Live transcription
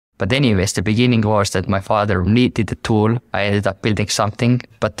But anyways, the beginning was that my father needed a tool. I ended up building something.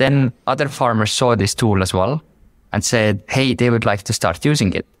 But then other farmers saw this tool as well and said, hey, they would like to start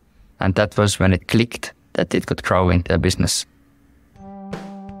using it. And that was when it clicked that it could grow into a business.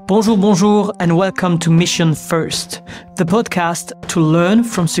 Bonjour, bonjour, and welcome to Mission First, the podcast to learn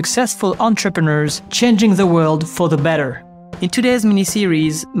from successful entrepreneurs changing the world for the better. In today's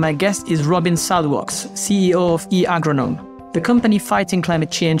mini-series, my guest is Robin Saluoks, CEO of eAgronom, the company fighting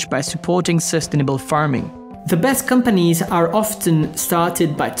climate change by supporting sustainable farming. The best companies are often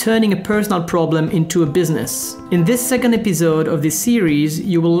started by turning a personal problem into a business. In this second episode of this series,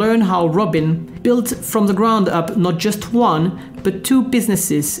 you will learn how Robin built from the ground up not just one, but two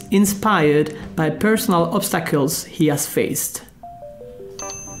businesses inspired by personal obstacles he has faced.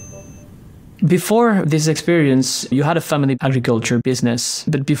 Before this experience, you had a family agriculture business,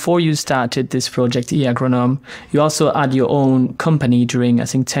 but before you started this project, eAgronom, you also had your own company during, I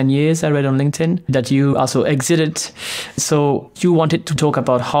think, 10 years, I read on LinkedIn, that you also exited. So you wanted to talk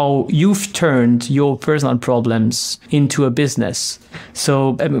about how you've turned your personal problems into a business.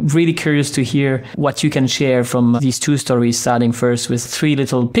 So I'm really curious to hear what you can share from these two stories, starting first with Three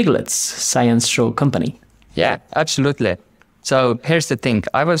Little Piglets Science Show Company. Yeah, absolutely. So here's the thing.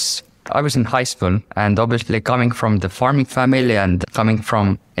 I was in high school, and obviously coming from the farming family and coming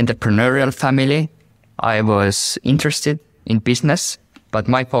from entrepreneurial family, I was interested in business, but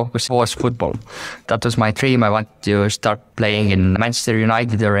my focus was football. That was my dream. I wanted to start playing in Manchester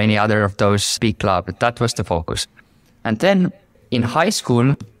United or any other of those big clubs. That was the focus. And then in high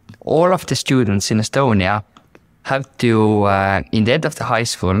school, all of the students in Estonia have to, in the end of the high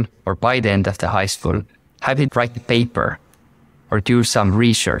school, or by the end of the high school, have to write a paper or do some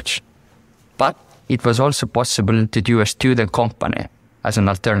research. But it was also possible to do a student company as an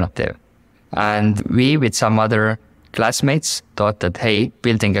alternative. And we, with some other classmates, thought that, hey,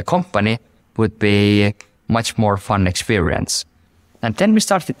 building a company would be a much more fun experience. And then we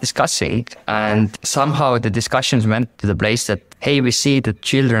started discussing, and somehow the discussions went to the place that, hey, we see that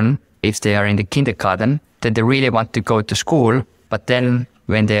children, if they are in the kindergarten, then they really want to go to school. But then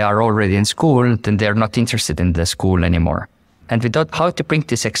when they are already in school, then they're not interested in the school anymore. And we thought how to bring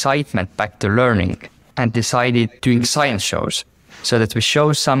this excitement back to learning, and decided doing science shows so that we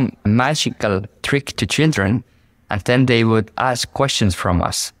show some magical trick to children, and then they would ask questions from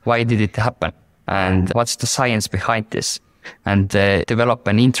us. Why did it happen? And what's the science behind this? And develop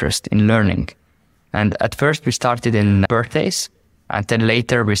an interest in learning. And at first we started in birthdays, and then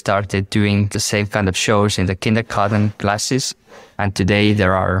later we started doing the same kind of shows in the kindergarten classes. And today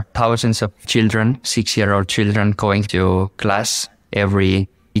there are thousands of children, 6-year-old children, going to class every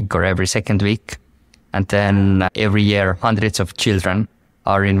week or every second week. And then every year, hundreds of children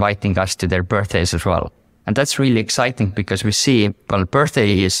are inviting us to their birthdays as well. And that's really exciting because we see, well,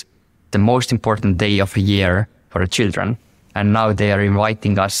 birthday is the most important day of a year for the children. And now they are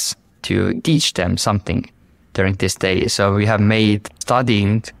inviting us to teach them something during this day. So we have made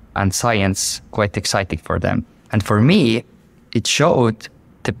studying and science quite exciting for them. And for me, it showed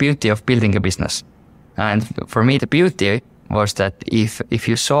the beauty of building a business. And for me, the beauty was that if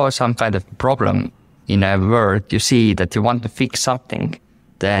you saw some kind of problem in a world, you see that you want to fix something,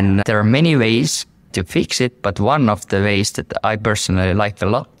 then there are many ways to fix it. But one of the ways that I personally like a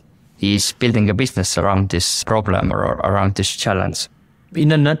lot is building a business around this problem or around this challenge.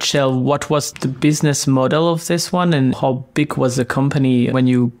 In a nutshell, what was the business model of this one, and how big was the company when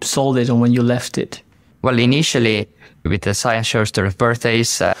you sold it and when you left it? Well, initially, with the science shows during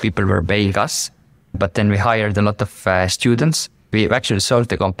birthdays, people were paying us, but then we hired a lot of students. We actually sold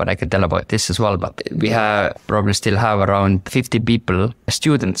the company, I can tell about this as well, but we probably still have around 50 people,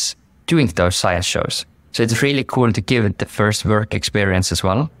 students, doing those science shows. So it's really cool to give it the first work experience as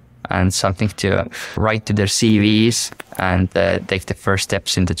well, and something to write to their CVs and take the first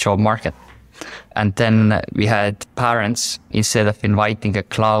steps in the job market. And then we had parents, instead of inviting a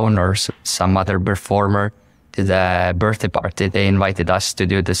clown or some other performer to the birthday party, they invited us to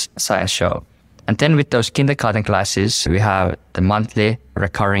do this science show. And then with those kindergarten classes, we have the monthly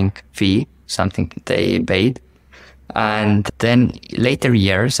recurring fee, something that they paid. And then later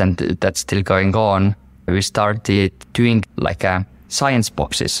years, and that's still going on, we started doing like science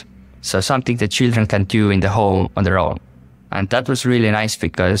boxes. So something that children can do in the home on their own. And that was really nice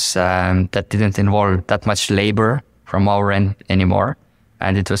because that didn't involve that much labor from our end anymore.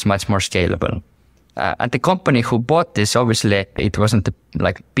 And it was much more scalable. And the company who bought this, obviously, it wasn't a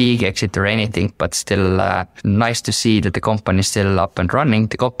big exit or anything, but still nice to see that the company is still up and running.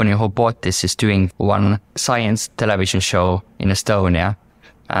 The company who bought this is doing one science television show in Estonia.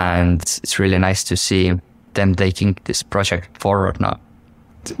 And it's really nice to see them taking this project forward now.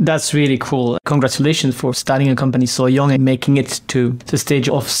 That's really cool. Congratulations for starting a company so young and making it to the stage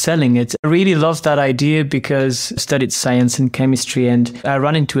of selling it. I really love that idea because I studied science and chemistry, and I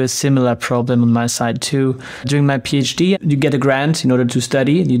ran into a similar problem on my side too. During my PhD, you get a grant in order to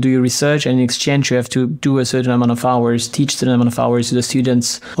study, you do your research, and in exchange you have to do a certain amount of hours, teach a certain amount of hours to the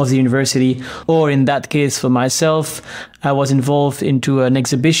students of the university. Or in that case, for myself, I was involved into an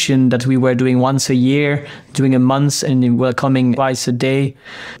exhibition that we were doing once a year, doing a month, and we were coming twice a day,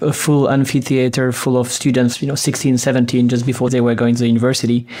 a full amphitheater full of students, 16, 17, just before they were going to the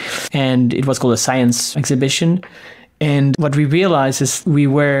university. And it was called a science exhibition. And what we realized is we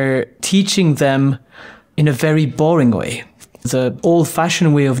were teaching them in a very boring way. The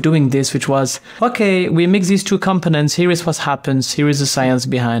old-fashioned way of doing this, which was, okay, we mix these two components, here is what happens, here is the science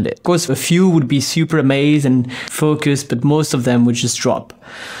behind it. Of course, a few would be super amazed and focused, but most of them would just drop.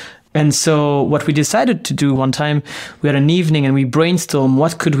 And so what we decided to do one time, we had an evening and we brainstormed,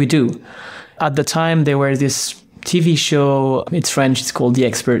 what could we do? At the time, there were this TV show, it's French, it's called The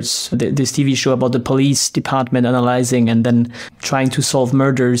Experts. This TV show about the police department analyzing and then trying to solve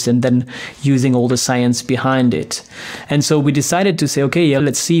murders and then using all the science behind it. And so we decided to say, okay, yeah,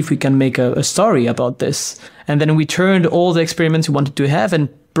 let's see if we can make a story about this. And then we turned all the experiments we wanted to have and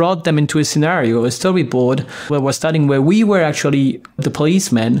brought them into a scenario, a storyboard, where we're studying where we were actually the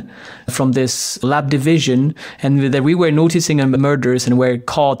policemen from this lab division, and that we were noticing murders and were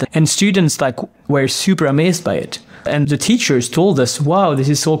caught. And students were super amazed by it. And the teachers told us, wow, this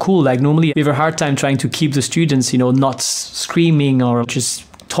is so cool. Normally we have a hard time trying to keep the students, not screaming or just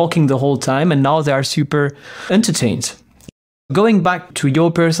talking the whole time. And now they are super entertained. Going back to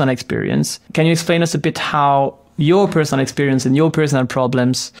your personal experience, can you explain us a bit how your personal experience and your personal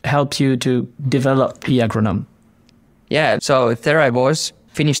problems helped you to develop eAgronom? Yeah, so there I was,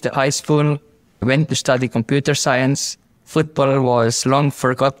 finished high school, went to study computer science. Football was long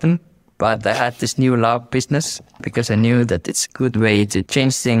forgotten, but I had this new love business because I knew that it's a good way to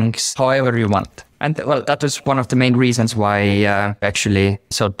change things however you want. And well, that was one of the main reasons why I actually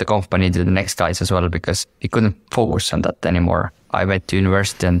sold the company to the next guys as well, because we couldn't focus on that anymore. I went to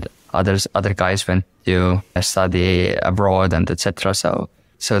university and other guys went to study abroad and etc.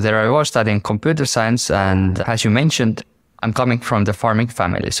 So there I was studying computer science, and as you mentioned, I'm coming from the farming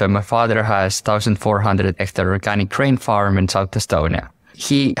family. So my father has 1,400 hectare organic grain farm in South Estonia.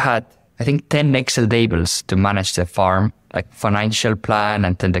 He had, I think, 10 Excel tables to manage the farm, like financial plan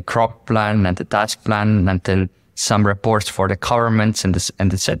and then the crop plan and the task plan and then some reports for the governments and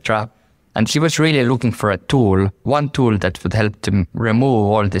etc. And he was really looking for a tool, one tool that would help to remove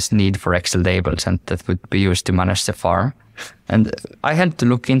all this need for Excel tables and that would be used to manage the farm. And I had to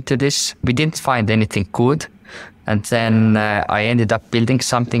look into this. We didn't find anything good. And then I ended up building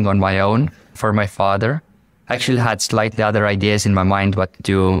something on my own for my father. I actually had slightly other ideas in my mind what to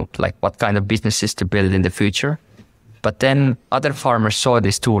do, like what kind of businesses to build in the future. But then other farmers saw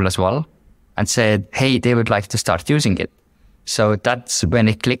this tool as well and said, hey, they would like to start using it. So that's when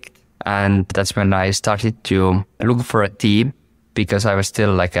it clicked. And that's when I started to look for a team, because I was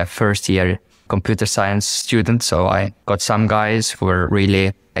still like a first year computer science student. So I got some guys who were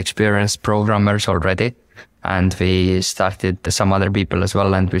really experienced programmers already. And we started some other people as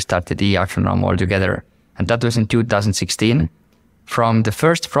well. And we started eAgronom all together. And that was in 2016. From the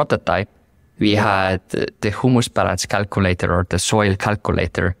first prototype, we had the humus balance calculator or the soil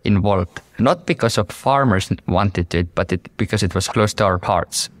calculator involved. Not because of farmers wanted it, but because it was close to our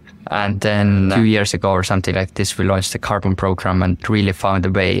hearts. And then a few years ago or something like this, we launched the carbon program and really found a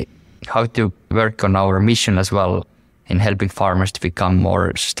way how to work on our mission as well in helping farmers to become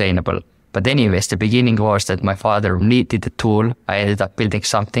more sustainable. But anyways, the beginning was that my father needed a tool. I ended up building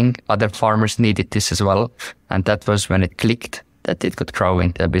something. Other farmers needed this as well. And that was when it clicked that it could grow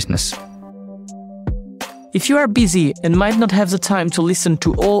into a business. If you are busy and might not have the time to listen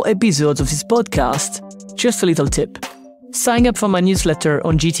to all episodes of this podcast, just a little tip. Sign up for my newsletter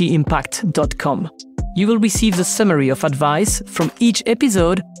on gtimpact.com. You will receive the summary of advice from each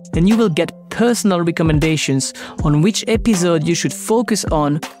episode, and you will get personal recommendations on which episode you should focus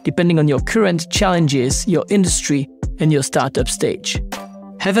on depending on your current challenges, your industry, and your startup stage.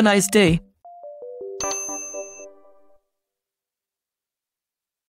 Have a nice day.